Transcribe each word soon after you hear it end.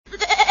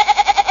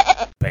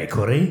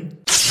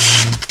Pecore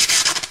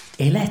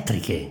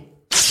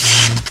elettriche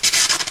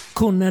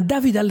con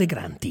Davide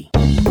Allegranti.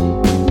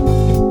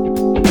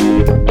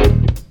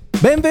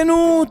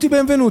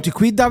 Benvenuti,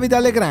 qui Davide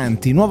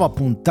Allegranti, nuova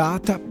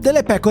puntata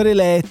delle pecore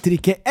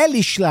elettriche.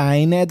 Elly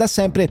Schlein è da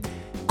sempre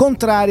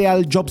contraria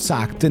al Jobs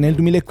Act. Nel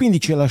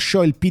 2015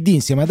 lasciò il PD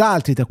insieme ad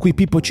altri, tra cui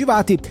Pippo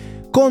Civati,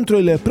 contro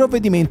il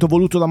provvedimento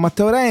voluto da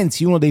Matteo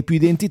Renzi, uno dei più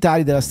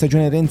identitari della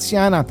stagione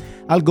renziana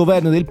al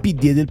governo del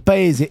PD e del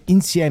paese,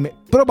 insieme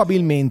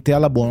probabilmente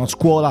alla buona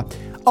scuola.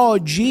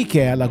 Oggi,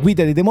 che è alla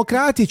guida dei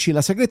democratici,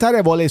 la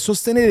segretaria vuole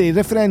sostenere il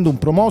referendum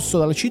promosso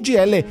dalla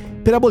CGIL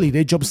per abolire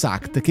il Jobs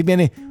Act, che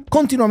viene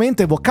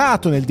continuamente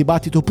evocato nel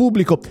dibattito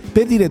pubblico.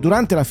 Per dire,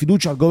 durante la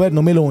fiducia al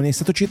governo Meloni è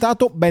stato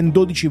citato ben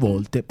 12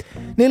 volte.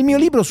 Nel mio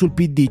libro sul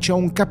PD c'è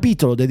un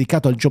capitolo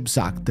dedicato al Jobs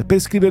Act. Per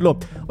scriverlo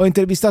ho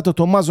intervistato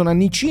Tommaso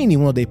Nannicini,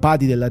 uno dei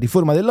padri della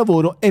riforma del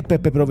lavoro, e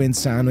Peppe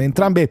Provenzano.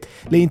 Entrambe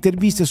le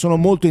interviste sono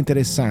molto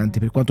interessanti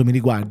per quanto mi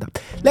riguarda.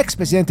 L'ex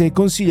Presidente del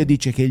Consiglio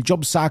dice che il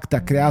Jobs Act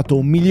ha creato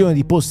 1 milione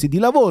di posti di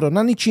lavoro.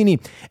 Nannicini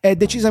è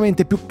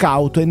decisamente più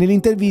cauto e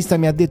nell'intervista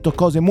mi ha detto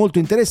cose molto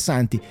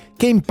interessanti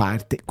che in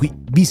parte qui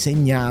vi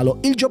segnalo.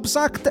 Il Jobs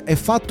Act è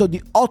fatto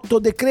di 8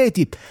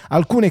 decreti.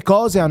 Alcune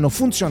cose hanno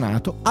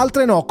funzionato,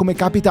 altre no, come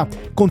capita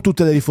con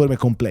tutte le riforme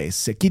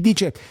complesse. Chi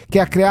dice che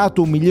ha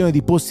creato 1 milione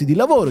di posti di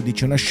lavoro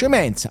dice una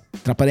scemenza,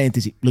 tra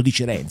parentesi lo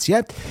dice Renzi.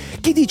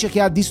 Chi dice che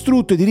ha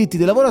distrutto i diritti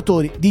dei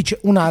lavoratori dice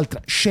un'altra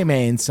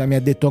scemenza, mi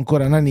ha detto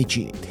ancora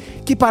Nannicini.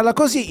 Chi parla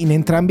così in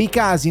entrambi i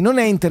casi non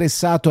è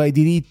interessato ai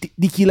diritti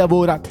di chi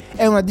lavora.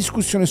 È una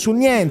discussione sul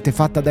niente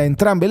fatta da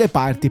entrambe le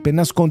parti per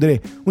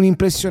nascondere un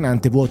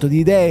impressionante vuoto di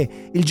idee.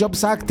 Il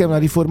Jobs Act è una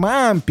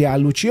riforma ampia, a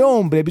luci e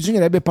ombre, e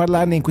bisognerebbe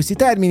parlarne in questi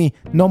termini,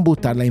 non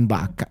buttarla in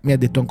vacca, mi ha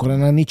detto ancora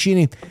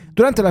Nannicini.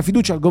 Durante la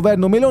fiducia al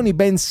governo Meloni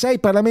ben 6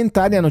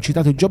 parlamentari hanno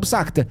citato il Jobs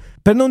Act,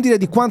 per non dire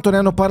di quanto ne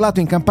hanno parlato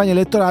in campagna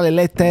elettorale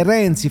Letta e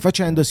Renzi,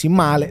 facendosi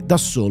male da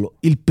solo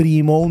il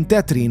primo, un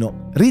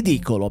teatrino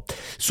ridicolo.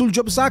 Sul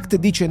Jobs Act,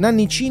 dice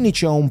Nannicini,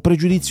 c'è un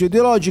pregiudizio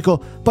ideologico,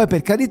 poi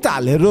per carità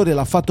l'errore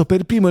l'ha fatto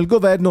per primo il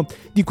governo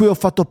di cui ho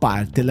fatto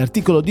parte.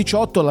 L'articolo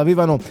 18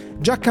 l'avevano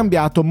già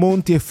cambiato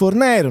Monti e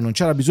Fornero, non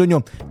c'era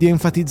bisogno di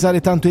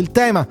enfatizzare tanto il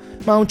tema,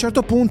 ma a un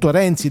certo punto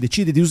Renzi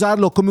decide di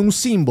usarlo come un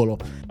simbolo.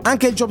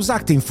 Anche il Jobs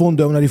Act in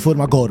fondo è una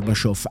riforma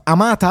Gorbaciov,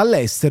 amata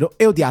all'estero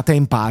e odiata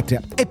in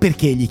patria. E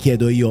perché, gli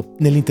chiedo io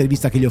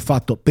nell'intervista che gli ho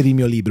fatto per il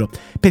mio libro?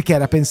 Perché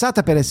era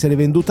pensata per essere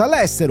venduta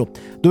all'estero,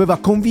 doveva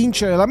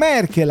convincere la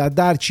Merkel a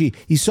darci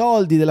i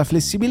soldi della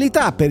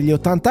flessibilità per gli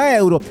 80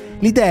 euro.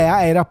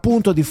 L'idea era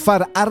appunto di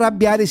far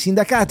arrabbiare i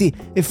sindacati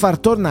e far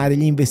tornare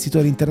gli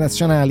investitori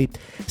internazionali.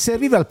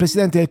 Serviva al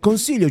Presidente del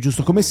Consiglio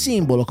giusto come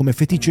simbolo, come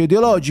feticcio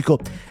ideologico.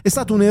 È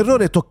stato un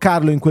errore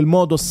toccarlo in quel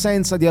modo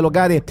senza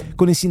dialogare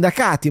con i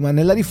sindacati, ma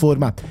nella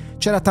riforma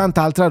c'era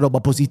tanta altra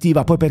roba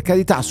positiva. Poi per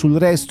carità sul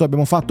resto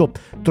abbiamo fatto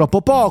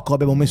troppo poco,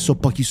 abbiamo messo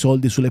pochi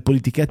soldi sulle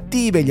politiche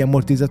attive, gli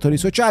ammortizzatori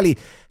sociali,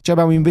 ci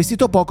abbiamo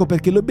investito poco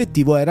perché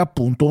l'obiettivo era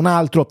appunto un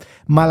altro,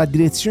 ma la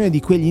direzione di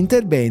quegli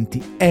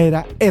interventi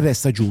era e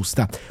resta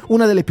giusta.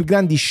 Una delle più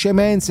grandi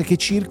scemenze che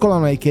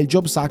circolano è che il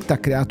Jobs Act ha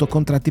creato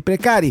contratti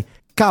precari.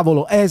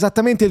 Cavolo, è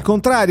esattamente il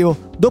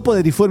contrario. Dopo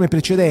le riforme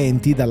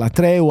precedenti, dalla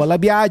Treu alla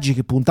Biagi,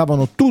 che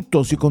puntavano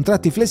tutto sui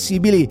contratti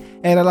flessibili,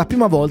 era la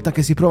prima volta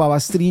che si provava a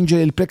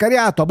stringere il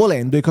precariato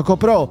abolendo i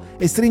co.co.pro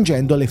e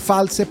stringendo le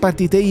false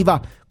partite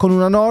IVA, con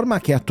una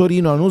norma che a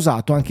Torino hanno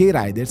usato anche i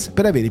riders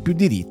per avere più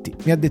diritti,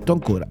 mi ha detto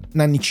ancora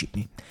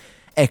Nannicini.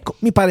 Ecco,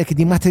 mi pare che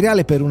di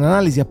materiale per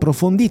un'analisi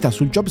approfondita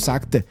sul Jobs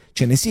Act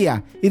ce ne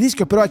sia. Il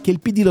rischio però è che il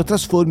PD lo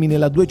trasformi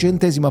nella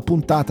 200ª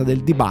puntata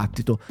del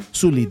dibattito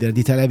sul leader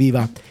di Italia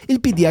Viva. Il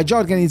PD ha già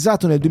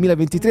organizzato nel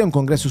 2023 un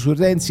congresso su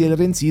Renzi e il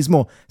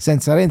renzismo,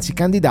 senza Renzi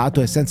candidato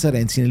e senza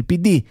Renzi nel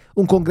PD,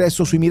 un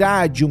congresso sui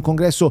miraggi, un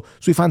congresso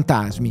sui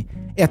fantasmi.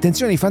 E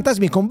attenzione, i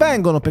fantasmi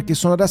convengono perché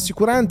sono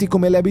rassicuranti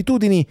come le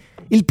abitudini.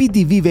 Il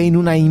PD vive in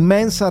una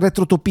immensa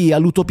retrotopia,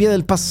 l'utopia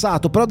del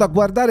passato, però da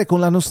guardare con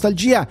la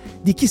nostalgia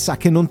di chissà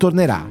che non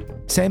tornerà,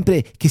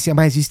 sempre che sia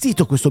mai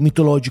esistito questo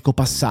mitologico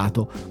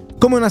passato,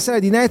 come una serie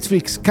di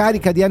Netflix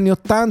carica di anni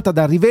 80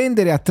 da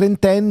rivendere a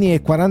trentenni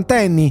e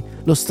quarantenni,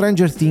 lo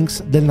Stranger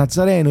Things del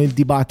Nazareno, il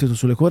dibattito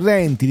sulle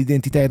correnti,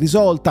 l'identità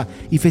irrisolta,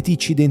 i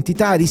feticci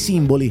identitari, i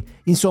simboli.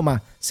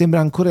 Insomma, sembra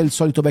ancora il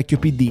solito vecchio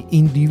PD,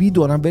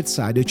 individua un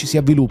avversario e ci si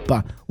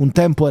avviluppa. Un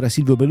tempo era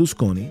Silvio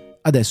Berlusconi,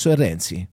 adesso è Renzi.